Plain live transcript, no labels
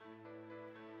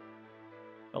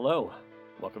Hello,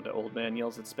 welcome to Old Man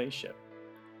Yells at Spaceship.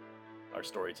 Our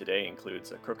story today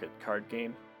includes a crooked card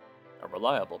game, a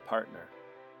reliable partner,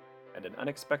 and an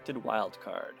unexpected wild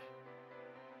card.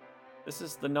 This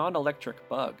is The Non-Electric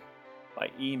Bug by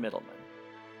E. Mittleman.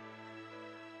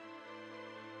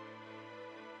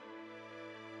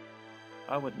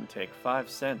 I wouldn't take 5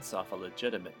 cents off a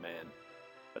legitimate man,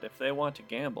 but if they want to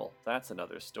gamble, that's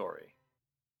another story.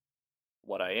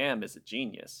 What I am is a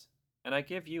genius, and I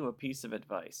give you a piece of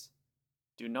advice.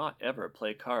 Do not ever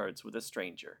play cards with a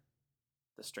stranger.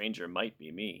 The stranger might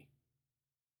be me.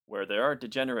 Where there are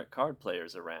degenerate card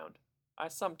players around, I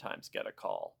sometimes get a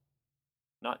call.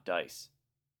 Not dice.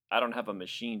 I don't have a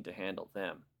machine to handle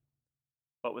them.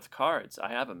 But with cards, I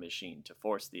have a machine to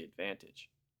force the advantage.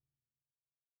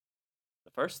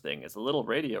 The first thing is a little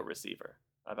radio receiver,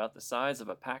 about the size of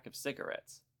a pack of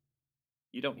cigarettes.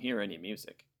 You don't hear any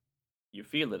music. You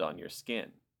feel it on your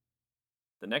skin.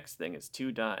 The next thing is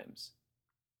 2 dimes.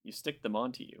 You stick them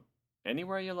onto you,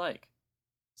 anywhere you like.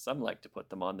 Some like to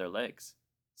put them on their legs,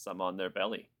 some on their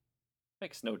belly.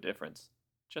 Makes no difference,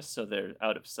 just so they're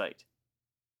out of sight.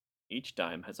 Each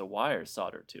dime has a wire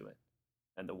soldered to it,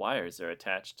 and the wires are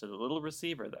attached to the little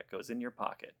receiver that goes in your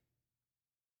pocket.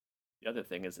 The other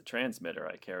thing is a transmitter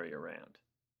I carry around.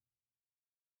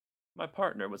 My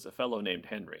partner was a fellow named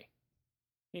Henry.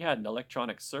 He had an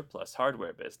electronic surplus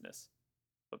hardware business,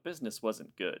 but business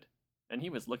wasn't good, and he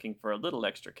was looking for a little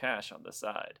extra cash on the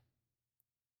side.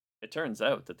 It turns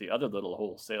out that the other little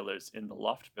wholesalers in the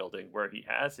loft building where he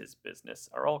has his business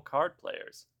are all card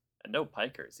players, and no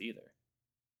pikers either.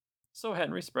 So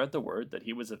Henry spread the word that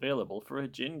he was available for a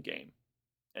gin game,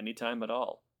 any time at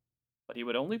all, but he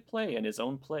would only play in his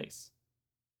own place.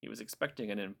 He was expecting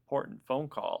an important phone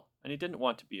call, and he didn't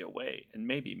want to be away and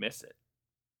maybe miss it.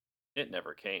 It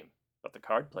never came, but the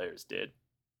card players did.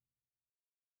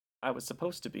 I was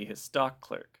supposed to be his stock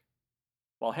clerk.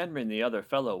 While Henry and the other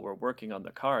fellow were working on the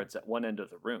cards at one end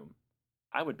of the room,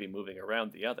 I would be moving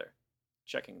around the other,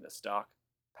 checking the stock,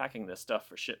 packing the stuff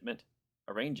for shipment,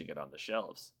 arranging it on the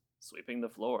shelves, sweeping the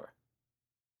floor.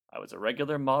 I was a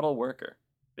regular model worker,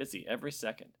 busy every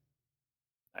second.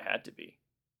 I had to be.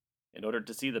 In order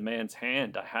to see the man's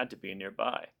hand, I had to be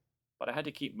nearby, but I had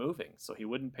to keep moving so he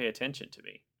wouldn't pay attention to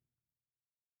me.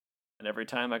 And every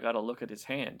time I got a look at his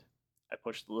hand, I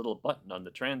pushed the little button on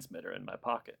the transmitter in my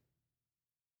pocket.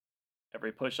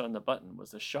 Every push on the button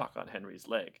was a shock on Henry's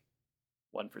leg.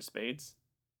 1 for spades,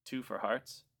 2 for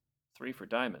hearts, 3 for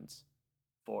diamonds,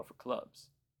 4 for clubs.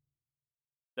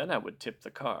 Then I would tip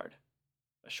the card.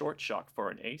 A short shock for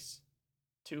an ace,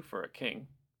 2 for a king,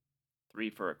 3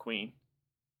 for a queen,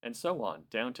 and so on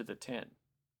down to the 10.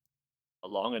 A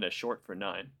long and a short for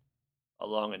 9, a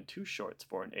long and 2 shorts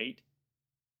for an 8.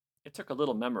 It took a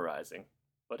little memorizing,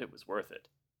 but it was worth it.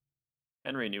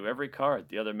 Henry knew every card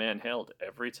the other man held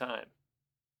every time,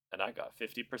 and I got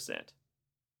 50%.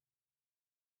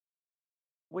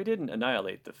 We didn't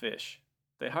annihilate the fish.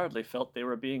 They hardly felt they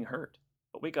were being hurt,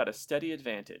 but we got a steady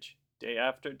advantage, day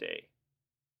after day.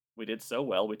 We did so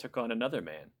well we took on another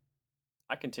man.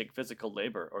 I can take physical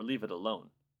labor or leave it alone,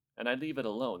 and I leave it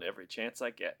alone every chance I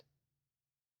get.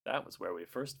 That was where we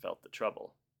first felt the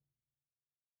trouble.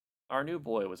 Our new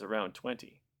boy was around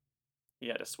 20. He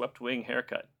had a swept-wing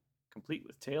haircut, complete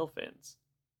with tail fins.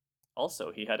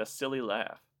 Also, he had a silly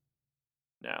laugh.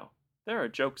 Now, there are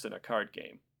jokes in a card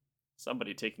game.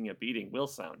 Somebody taking a beating will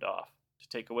sound off, to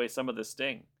take away some of the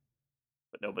sting.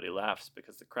 But nobody laughs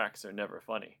because the cracks are never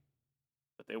funny.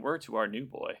 But they were to our new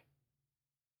boy.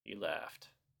 He laughed.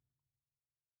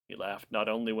 He laughed not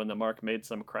only when the mark made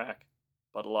some crack,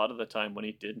 but a lot of the time when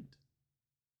he didn't.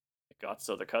 It got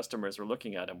so the customers were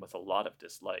looking at him with a lot of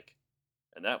dislike,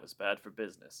 and that was bad for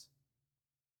business.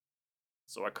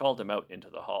 So I called him out into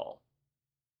the hall.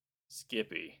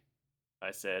 "Skippy,"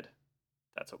 I said.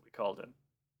 That's what we called him.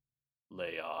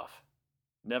 "Lay off.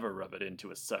 Never rub it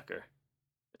into a sucker.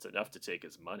 It's enough to take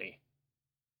his money."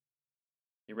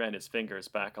 He ran his fingers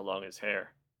back along his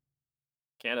hair.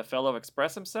 "Can't a fellow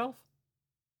express himself?"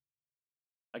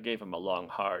 I gave him a long,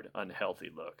 hard, unhealthy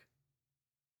look.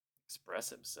 Express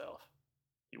himself?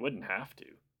 He wouldn't have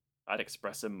to. I'd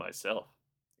express him myself.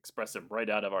 Express him right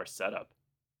out of our setup.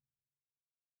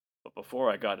 But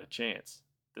before I got a chance,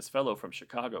 this fellow from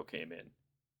Chicago came in,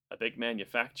 a big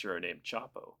manufacturer named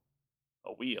Chapo.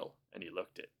 A wheel, and he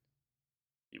looked it.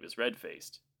 He was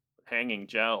red-faced, with hanging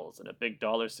jowls and a big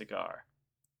dollar cigar.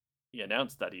 He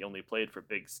announced that he only played for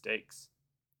big stakes,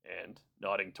 and,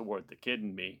 nodding toward the kid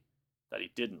and me, that he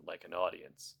didn't like an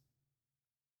audience.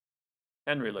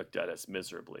 Henry looked at us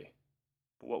miserably.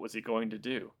 But what was he going to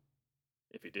do?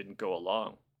 If he didn't go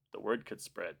along, the word could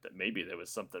spread that maybe there was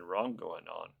something wrong going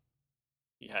on.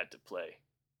 He had to play.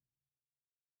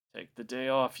 "Take the day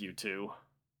off, you two,"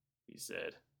 he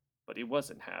said, but he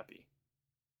wasn't happy.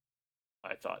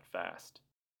 I thought fast.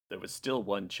 There was still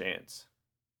one chance.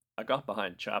 I got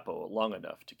behind Chapo long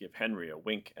enough to give Henry a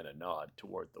wink and a nod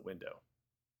toward the window.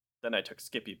 Then I took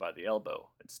Skippy by the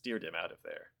elbow and steered him out of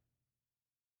there.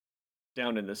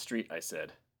 "Down in the street," I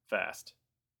said, fast.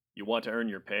 "You want to earn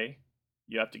your pay?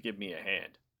 You have to give me a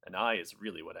hand. An eye is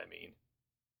really what I mean.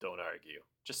 Don't argue.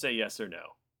 Just say yes or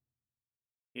no."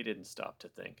 He didn't stop to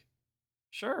think.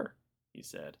 "Sure," he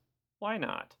said. "Why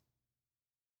not?"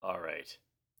 "All right."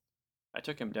 I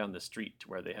took him down the street to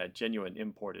where they had genuine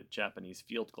imported Japanese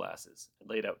field glasses and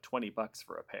laid out $20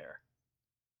 for a pair.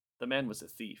 The man was a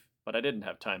thief, but I didn't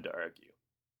have time to argue.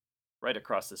 Right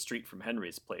across the street from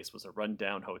Henry's place was a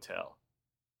run-down hotel.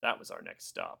 That was our next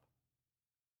stop.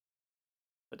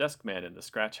 The desk man in the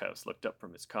scratch house looked up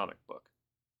from his comic book.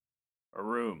 "A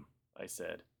room," I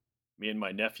said. "Me and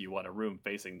my nephew want a room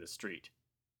facing the street."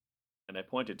 And I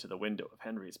pointed to the window of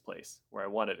Henry's place, where I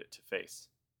wanted it to face.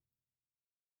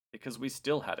 Because we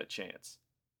still had a chance.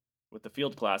 With the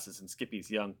field glasses and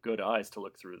Skippy's young, good eyes to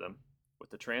look through them, with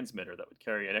the transmitter that would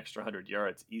carry an extra 100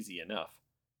 yards easy enough,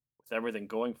 with everything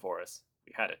going for us,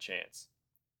 we had a chance.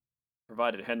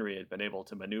 Provided Henry had been able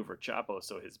to maneuver Chapo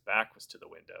so his back was to the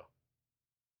window.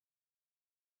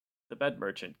 The bed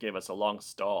merchant gave us a long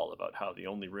stall about how the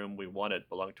only room we wanted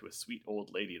belonged to a sweet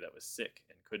old lady that was sick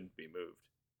and couldn't be moved.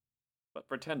 But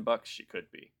for $10 she could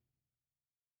be.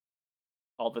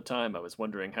 All the time I was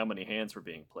wondering how many hands were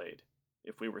being played,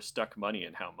 if we were stuck money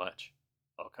and how much,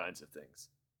 all kinds of things.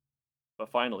 But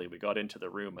finally we got into the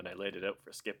room and I laid it out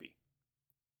for Skippy.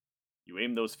 "You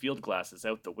aim those field glasses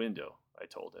out the window," I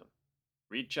told him.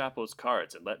 "Read Chapo's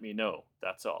cards and let me know,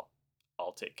 that's all.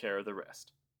 I'll take care of the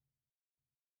rest."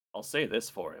 I'll say this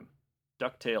for him.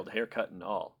 Duck-tailed haircut and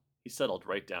all, he settled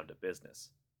right down to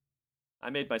business. I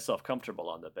made myself comfortable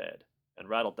on the bed, and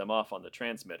rattled them off on the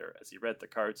transmitter as he read the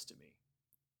cards to me.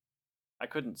 I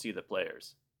couldn't see the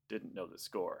players, didn't know the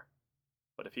score,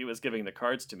 but if he was giving the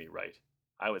cards to me right,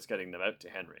 I was getting them out to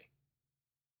Henry.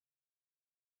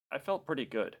 I felt pretty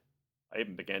good. I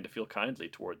even began to feel kindly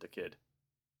toward the kid.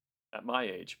 At my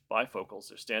age,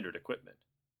 bifocals are standard equipment,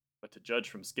 but to judge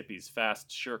from Skippy's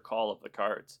fast, sure call of the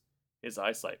cards, his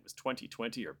eyesight was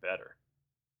 20/20 or better.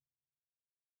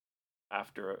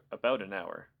 After about an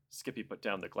hour, Skippy put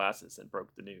down the glasses and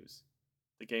broke the news.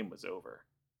 The game was over.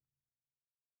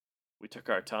 We took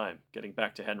our time, getting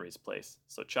back to Henry's place,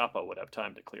 so Chapo would have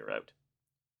time to clear out.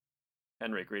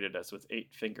 Henry greeted us with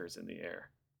 8 fingers in the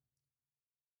air.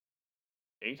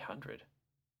 800.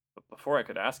 But before I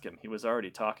could ask him, he was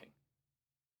already talking.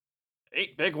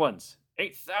 8 big ones!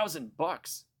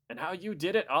 $8,000! And how you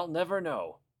did it, I'll never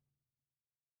know.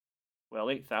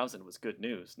 Well, 8,000 was good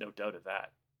news, no doubt of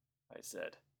that, I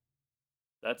said.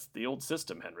 That's the old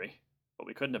system, Henry, but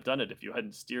we couldn't have done it if you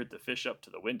hadn't steered the fish up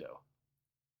to the window.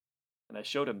 And I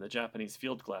showed him the Japanese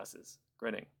field glasses,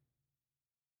 grinning.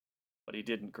 But he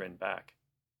didn't grin back.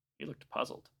 He looked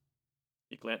puzzled.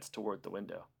 He glanced toward the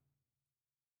window.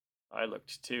 I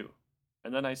looked too,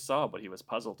 and then I saw what he was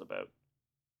puzzled about.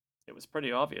 It was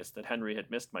pretty obvious that Henry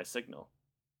had missed my signal.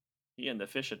 He and the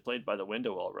fish had played by the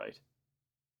window all right.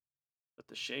 But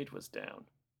the shade was down.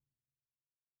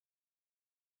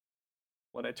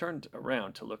 When I turned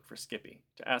around to look for Skippy,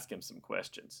 to ask him some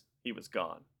questions, he was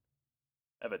gone.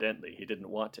 Evidently, he didn't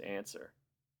want to answer.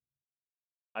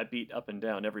 I beat up and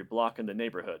down every block in the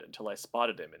neighborhood until I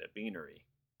spotted him in a beanery,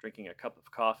 drinking a cup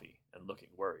of coffee and looking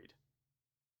worried.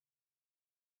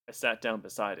 I sat down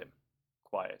beside him,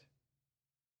 quiet.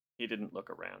 He didn't look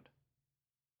around.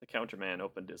 The counterman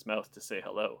opened his mouth to say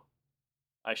hello.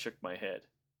 I shook my head,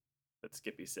 but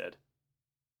Skippy said,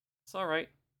 "It's all right.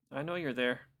 I know you're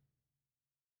there."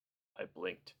 I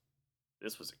blinked.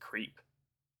 This was a creep.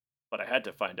 But I had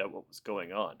to find out what was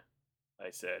going on. I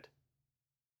said,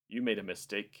 "You made a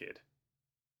mistake, kid."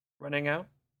 "Running out?"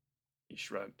 He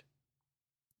shrugged.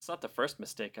 "It's not the first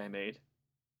mistake I made,"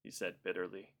 he said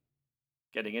bitterly.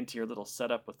 "Getting into your little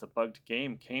setup with the bugged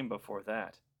game came before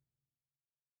that."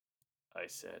 I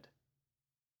said,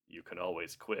 "You can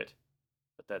always quit,"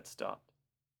 but then stopped,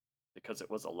 because it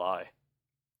was a lie.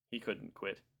 He couldn't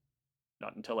quit,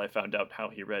 not until I found out how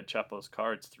he read Chapo's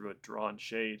cards through a drawn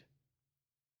shade.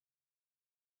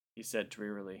 He said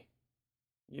drearily,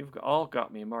 "You've all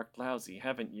got me marked lousy,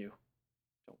 haven't you?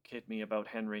 Don't kid me about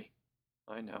Henry.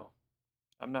 I know.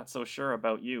 I'm not so sure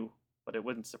about you, but it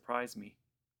wouldn't surprise me."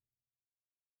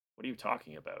 "What are you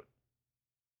talking about?"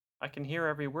 "I can hear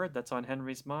every word that's on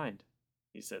Henry's mind,"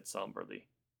 he said somberly.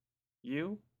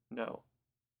 "You? No.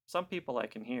 Some people I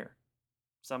can hear.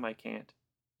 Some I can't.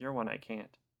 You're one I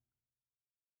can't."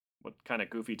 What kind of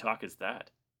goofy talk is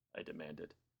that? I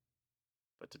demanded.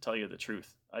 But to tell you the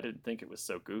truth, I didn't think it was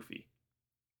so goofy.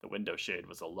 The window shade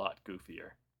was a lot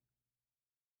goofier.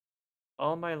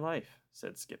 All my life,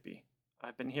 said Skippy,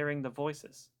 I've been hearing the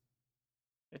voices.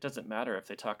 It doesn't matter if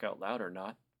they talk out loud or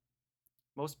not.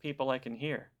 Most people I can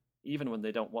hear, even when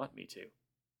they don't want me to.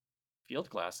 Field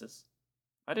glasses?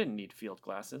 I didn't need field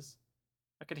glasses.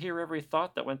 I could hear every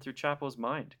thought that went through Chapo's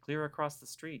mind, clear across the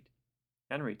street.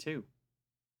 Henry, too.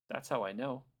 That's how I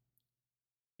know.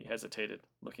 He hesitated,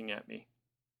 looking at me.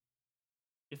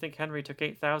 You think Henry took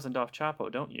 8,000 off Chapo,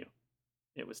 don't you?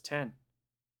 It was 10.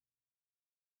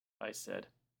 I said,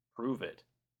 Prove it.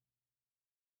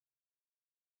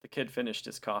 The kid finished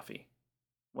his coffee.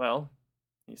 Well,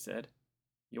 he said,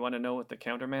 you want to know what the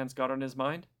counterman's got on his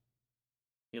mind?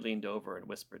 He leaned over and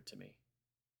whispered to me.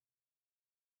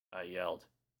 I yelled,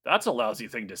 That's a lousy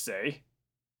thing to say.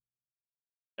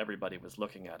 Everybody was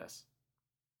looking at us.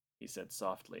 He said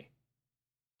softly,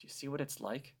 Do you see what it's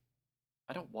like?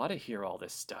 I don't want to hear all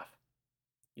this stuff.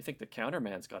 You think the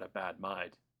counterman's got a bad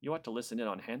mind. You ought to listen in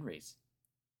on Henry's.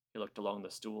 He looked along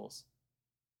the stools.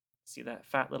 See that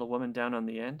fat little woman down on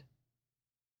the end?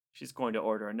 She's going to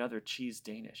order another cheese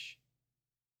Danish.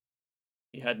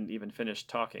 He hadn't even finished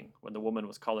talking when the woman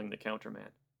was calling the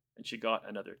counterman, and she got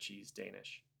another cheese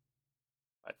Danish.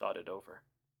 I thought it over.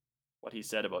 What he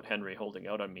said about Henry holding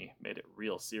out on me made it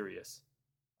real serious.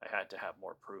 I had to have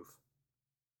more proof.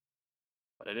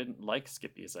 But I didn't like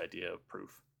Skippy's idea of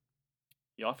proof.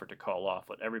 He offered to call off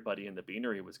what everybody in the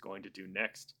beanery was going to do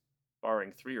next,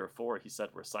 barring 3 or 4 he said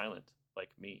were silent, like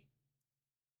me.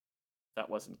 That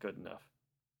wasn't good enough.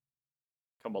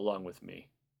 Come along with me,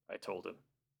 I told him,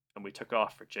 and we took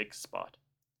off for Jake's spot.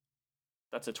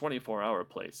 That's a 24-hour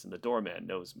place, and the doorman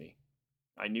knows me.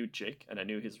 I knew Jake, and I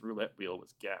knew his roulette wheel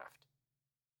was gaffed.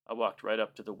 I walked right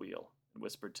up to the wheel and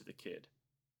whispered to the kid,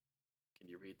 Can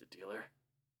you read the dealer?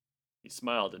 He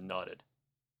smiled and nodded.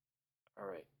 All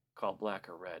right, call black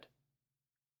or red.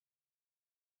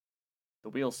 The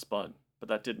wheel spun, but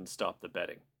that didn't stop the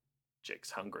betting.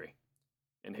 Jake's hungry.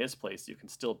 In his place, you can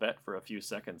still bet for a few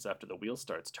seconds after the wheel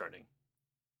starts turning.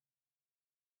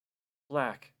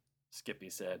 Black, Skippy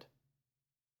said.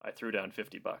 I threw down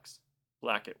 $50.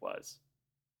 Black it was.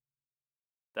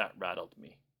 That rattled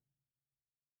me.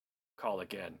 Call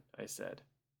again, I said.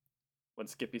 When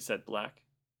Skippy said black,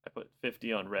 I put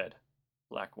 50 on red.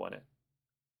 Black won it.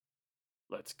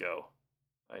 Let's go,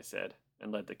 I said,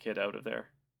 and led the kid out of there.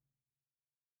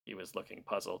 He was looking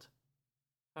puzzled.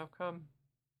 How come?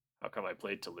 How come I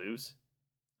played to lose?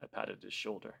 I patted his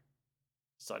shoulder.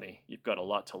 Sonny, you've got a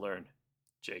lot to learn.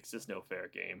 Jake's is no fair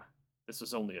game. This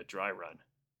was only a dry run.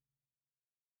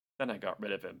 Then I got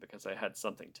rid of him because I had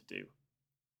something to do.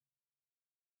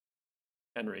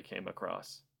 Henry came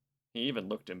across. He even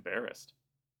looked embarrassed.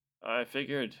 I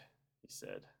figured, he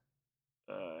said.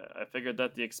 I figured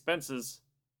that the expenses...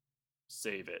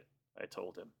 Save it, I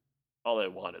told him. All I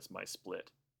want is my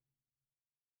split.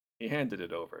 He handed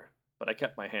it over, but I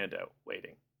kept my hand out,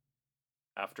 waiting.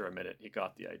 After a minute, he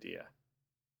got the idea.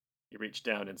 He reached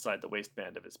down inside the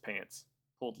waistband of his pants,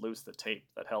 pulled loose the tape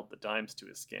that held the dimes to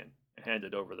his skin, and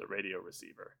handed over the radio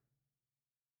receiver.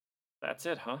 That's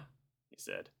it, huh? He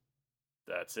said.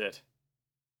 That's it.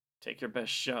 Take your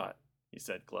best shot, he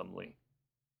said glumly.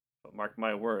 But mark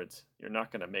my words, you're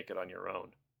not going to make it on your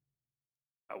own.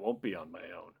 I won't be on my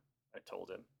own, I told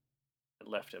him, and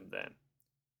left him then.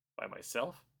 By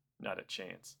myself? Not a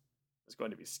chance. It was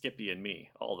going to be Skippy and me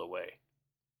all the way.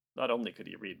 Not only could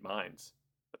he read minds,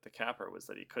 but the capper was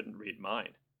that he couldn't read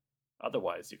mine.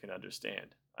 Otherwise, you can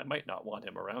understand, I might not want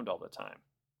him around all the time.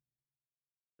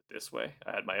 But this way,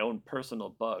 I had my own personal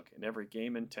bug in every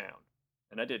game in town,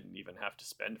 and I didn't even have to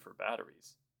spend for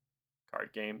batteries.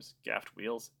 Card games, gaffed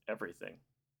wheels, everything.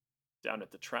 Down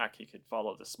at the track, he could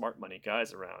follow the smart money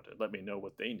guys around and let me know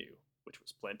what they knew, which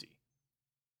was plenty.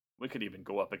 We could even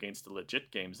go up against the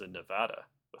legit games in Nevada,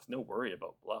 with no worry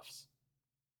about bluffs.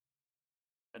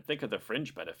 And think of the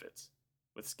fringe benefits.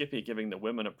 With Skippy giving the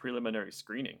women a preliminary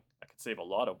screening, I could save a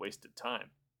lot of wasted time.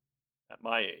 At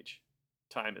my age,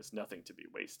 time is nothing to be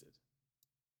wasted.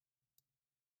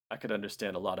 I could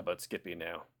understand a lot about Skippy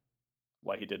now.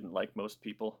 Why he didn't like most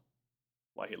people.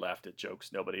 Why he laughed at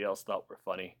jokes nobody else thought were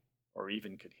funny, or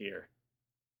even could hear.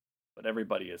 But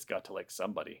everybody has got to like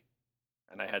somebody,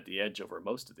 and I had the edge over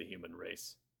most of the human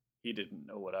race. He didn't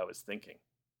know what I was thinking.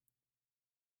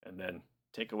 And then,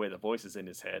 take away the voices in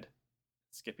his head,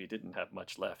 Skippy didn't have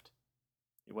much left.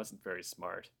 He wasn't very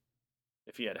smart.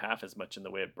 If he had half as much in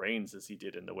the way of brains as he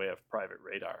did in the way of private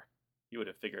radar, he would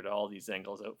have figured all these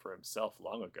angles out for himself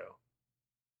long ago.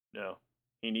 No,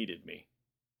 he needed me,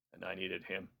 and I needed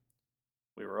him.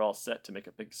 We were all set to make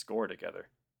a big score together,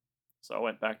 so I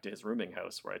went back to his rooming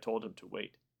house where I told him to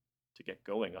wait, to get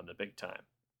going on the big time.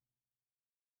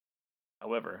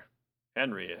 However,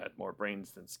 Henry had more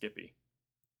brains than Skippy.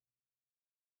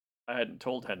 I hadn't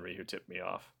told Henry who tipped me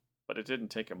off, but it didn't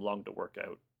take him long to work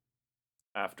out.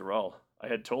 After all, I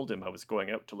had told him I was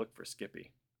going out to look for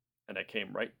Skippy, and I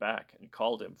came right back and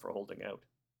called him for holding out.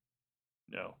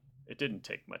 No, it didn't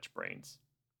take much brains.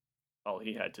 All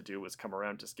he had to do was come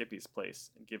around to Skippy's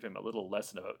place and give him a little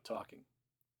lesson about talking.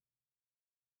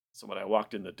 So when I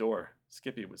walked in the door,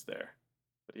 Skippy was there,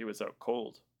 but he was out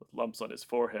cold, with lumps on his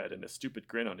forehead and a stupid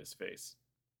grin on his face.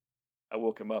 I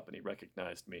woke him up and he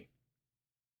recognized me.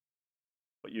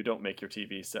 But you don't make your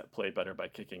TV set play better by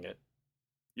kicking it.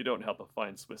 You don't help a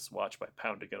fine Swiss watch by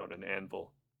pounding it on an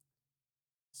anvil.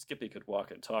 Skippy could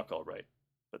walk and talk all right,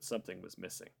 but something was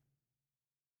missing.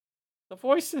 "The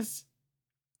voices!"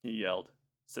 he yelled,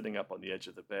 sitting up on the edge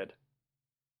of the bed.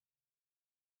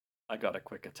 I got a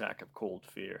quick attack of cold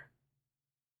fear.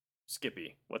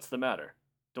 "Skippy, what's the matter?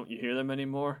 Don't you hear them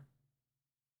anymore?"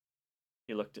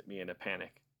 He looked at me in a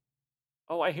panic.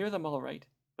 "Oh, I hear them all right,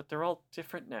 but they're all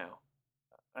different now.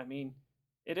 I mean,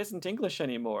 it isn't English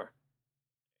anymore.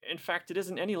 In fact, it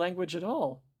isn't any language at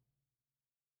all."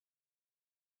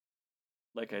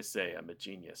 Like I say, I'm a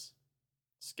genius.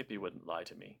 Skippy wouldn't lie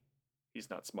to me. He's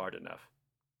not smart enough.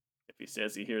 If he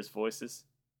says he hears voices,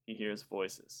 he hears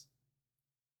voices.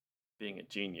 Being a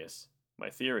genius, my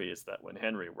theory is that when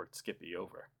Henry worked Skippy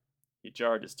over, he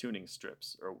jarred his tuning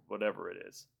strips, or whatever it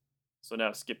is. So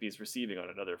now Skippy's receiving on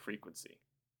another frequency.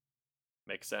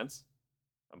 Make sense?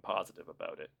 I'm positive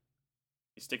about it.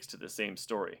 He sticks to the same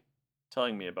story,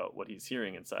 telling me about what he's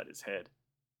hearing inside his head.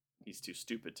 He's too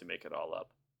stupid to make it all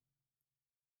up.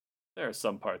 There are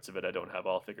some parts of it I don't have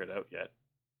all figured out yet,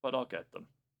 but I'll get them.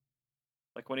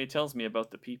 Like when he tells me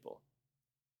about the people.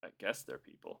 I guess they're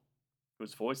people,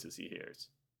 whose voices he hears.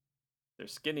 They're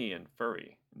skinny and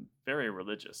furry, and very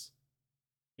religious.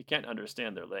 He can't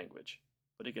understand their language,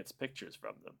 but he gets pictures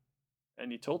from them,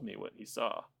 and he told me what he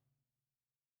saw.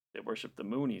 They worship the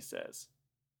moon, he says.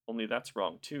 Only that's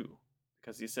wrong too,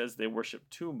 because he says they worship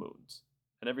 2 moons,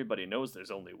 and everybody knows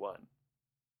there's only one.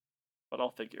 But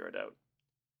I'll figure it out.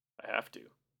 I have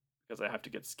to, because I have to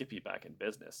get Skippy back in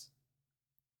business.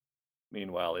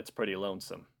 Meanwhile, it's pretty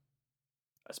lonesome.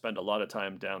 I spend a lot of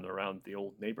time down around the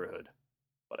old neighborhood,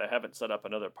 but I haven't set up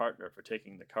another partner for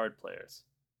taking the card players.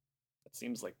 It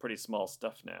seems like pretty small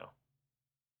stuff now.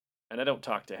 And I don't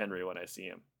talk to Henry when I see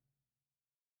him.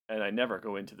 And I never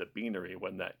go into the beanery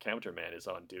when that counterman is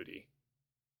on duty.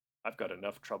 I've got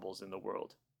enough troubles in the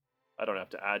world. I don't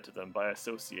have to add to them by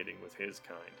associating with his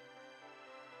kind.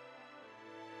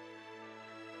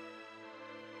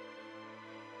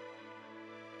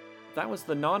 That was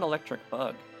The Non-Electric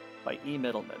Bug by E.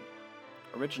 Mittleman,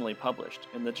 originally published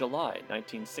in the July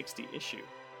 1960 issue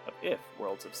of If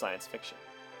Worlds of Science Fiction.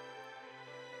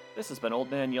 This has been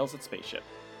Old Man Yells at Spaceship.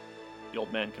 The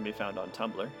Old Man can be found on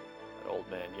Tumblr at Old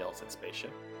Man Yells at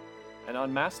Spaceship, and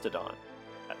on Mastodon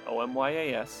at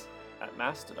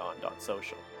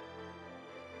omyas@mastodon.social.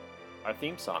 Our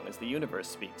theme song is The Universe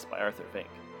Speaks by Arthur Vyncke.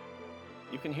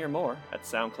 You can hear more at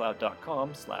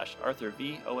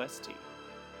soundcloud.com/ArthurVost.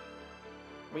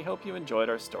 We hope you enjoyed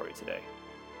our story today.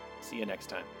 See you next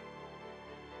time.